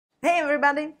Hey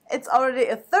everybody, it's already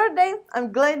a third day.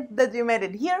 I'm glad that you made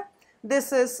it here.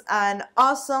 This is an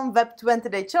awesome Web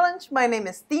 20-day challenge. My name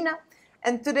is Tina,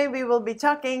 and today we will be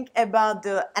talking about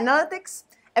the analytics,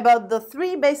 about the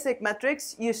 3 basic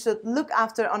metrics you should look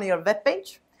after on your web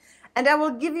page. And I will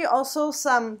give you also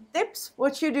some tips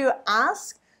what you do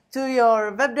ask to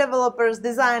your web developers,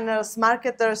 designers,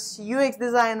 marketers, UX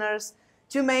designers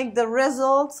to make the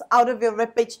results out of your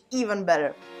web page even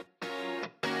better.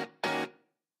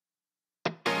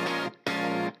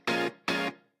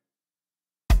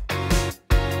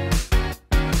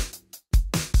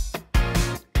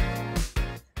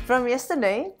 From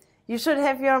yesterday, you should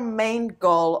have your main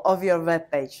goal of your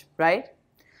web page, right?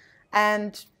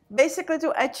 And basically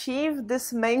to achieve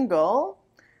this main goal,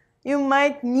 you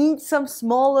might need some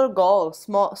smaller goals,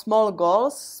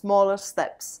 smaller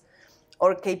steps,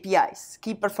 or KPIs,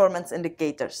 key performance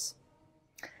indicators.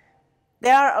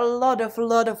 There are a lot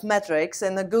of metrics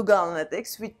in the Google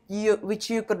Analytics which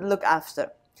you could look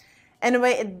after.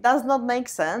 Anyway, it does not make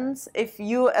sense if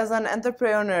you as an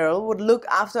entrepreneur would look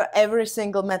after every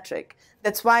single metric.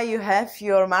 That's why you have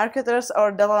your marketers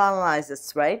or data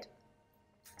analysts, right?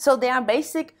 So there are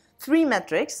basic 3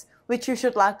 metrics which you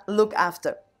should look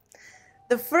after.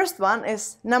 The first one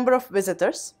is number of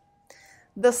visitors.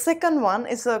 The second one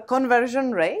is a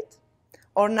conversion rate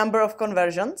or number of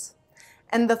conversions.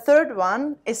 And the third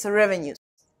one is revenues.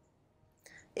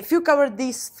 If you cover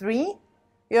these 3,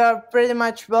 you are pretty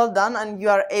much well done and you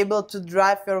are able to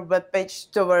drive your web page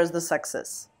towards the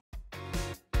success.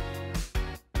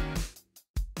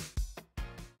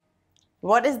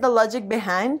 What is the logic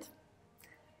behind?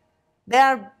 There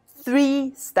are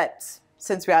 3 steps,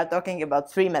 since we are talking about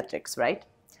 3 metrics, right?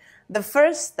 The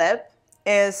first step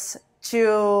is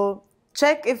to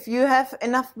check if you have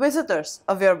enough visitors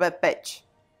of your web page.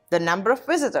 The number of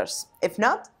visitors. If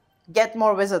not, get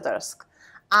more visitors.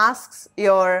 Ask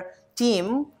your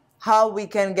team how we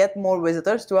can get more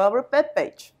visitors to our web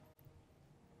page.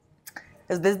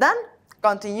 Is this done?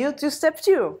 Continue to step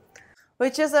 2,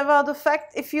 which is about the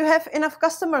fact if you have enough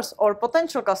customers or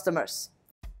potential customers.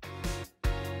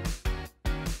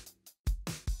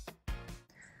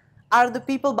 Are the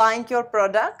people buying your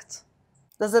product?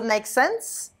 Does it make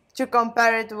sense to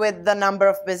compare it with the number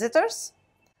of visitors?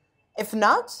 If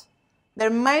not, there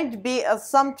might be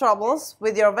some troubles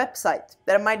with your website.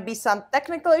 There might be some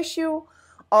technical issue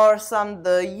or from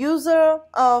the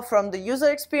user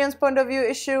experience point of view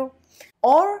issue.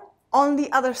 Or on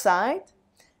the other side,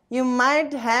 you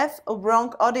might have a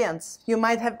wrong audience. You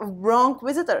might have wrong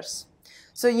visitors.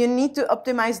 So you need to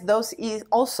optimize those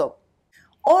also.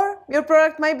 Or your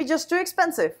product might be just too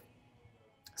expensive.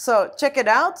 So check it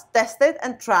out, test it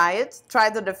and try it. Try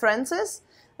the differences.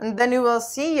 And then you will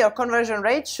see your conversion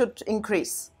rate should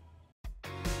increase.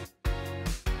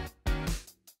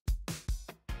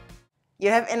 You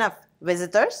have enough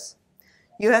visitors,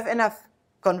 you have enough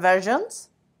conversions,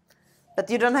 but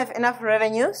you don't have enough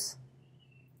revenues.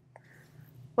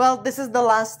 Well, this is the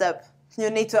last step. You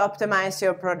need to optimize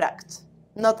your product.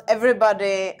 Not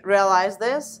everybody realizes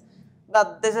this,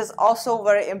 but this is also a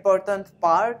very important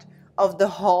part of the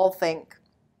whole thing.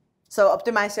 So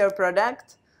optimize your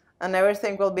product and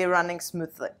everything will be running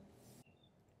smoothly.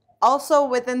 Also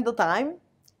within the time,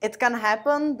 it can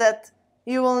happen that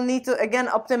you will need to again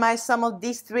optimize some of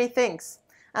these 3 things.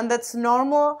 And that's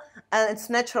normal and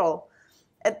it's natural.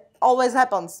 It always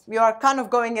happens. You are kind of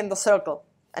going in the circle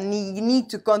and you need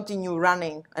to continue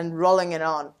running and rolling it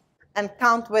on. And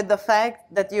count with the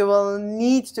fact that you will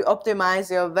need to optimize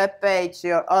your web page,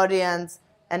 your audience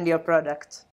and your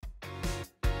product.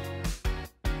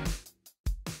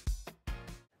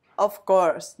 Of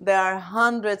course, there are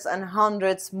hundreds and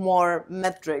hundreds more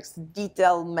metrics,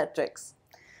 detailed metrics.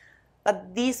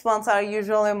 But these ones are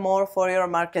usually more for your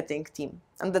marketing team,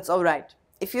 and that's all right.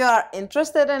 If you are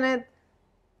interested in it,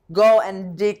 go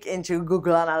and dig into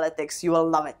Google Analytics. You will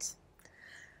love it.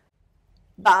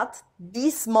 But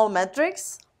these small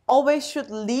metrics always should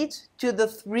lead to the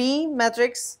 3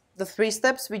 metrics, the 3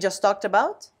 steps we just talked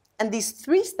about. And these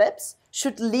 3 steps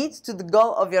should lead to the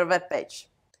goal of your web page.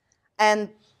 And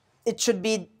it should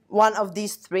be one of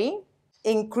these 3: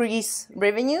 increase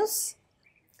revenues,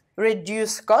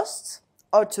 reduce costs,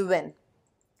 or to win,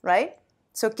 right?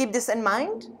 So keep this in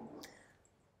mind,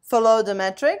 follow the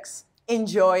metrics,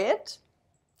 enjoy it,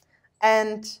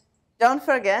 and don't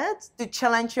forget to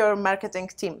challenge your marketing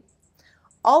team.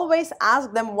 Always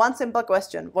ask them one simple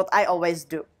question, what I always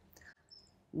do.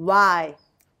 Why?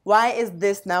 Why is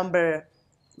this number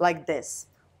like this?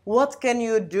 What can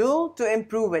you do to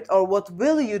improve it? Or what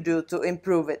will you do to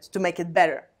improve it, to make it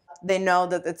better? They know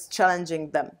that it's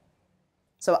challenging them.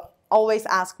 So always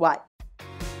ask why.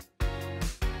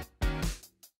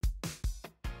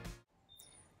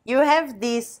 you have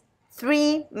these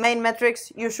 3 main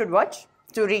metrics you should watch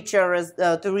to reach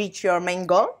your main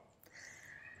goal.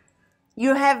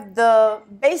 You have the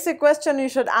basic question you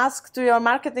should ask to your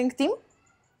marketing team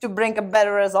to bring a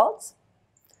better results.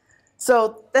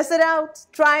 So test it out,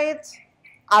 try it,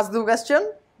 ask the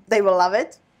question, they will love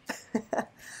it.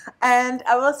 And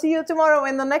I will see you tomorrow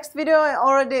in the next video,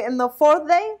 already in the 4th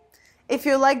day. If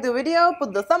you like the video,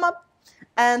 put the thumb up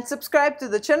and subscribe to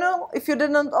the channel if you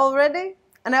didn't already.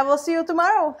 And I will see you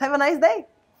tomorrow. Have a nice day.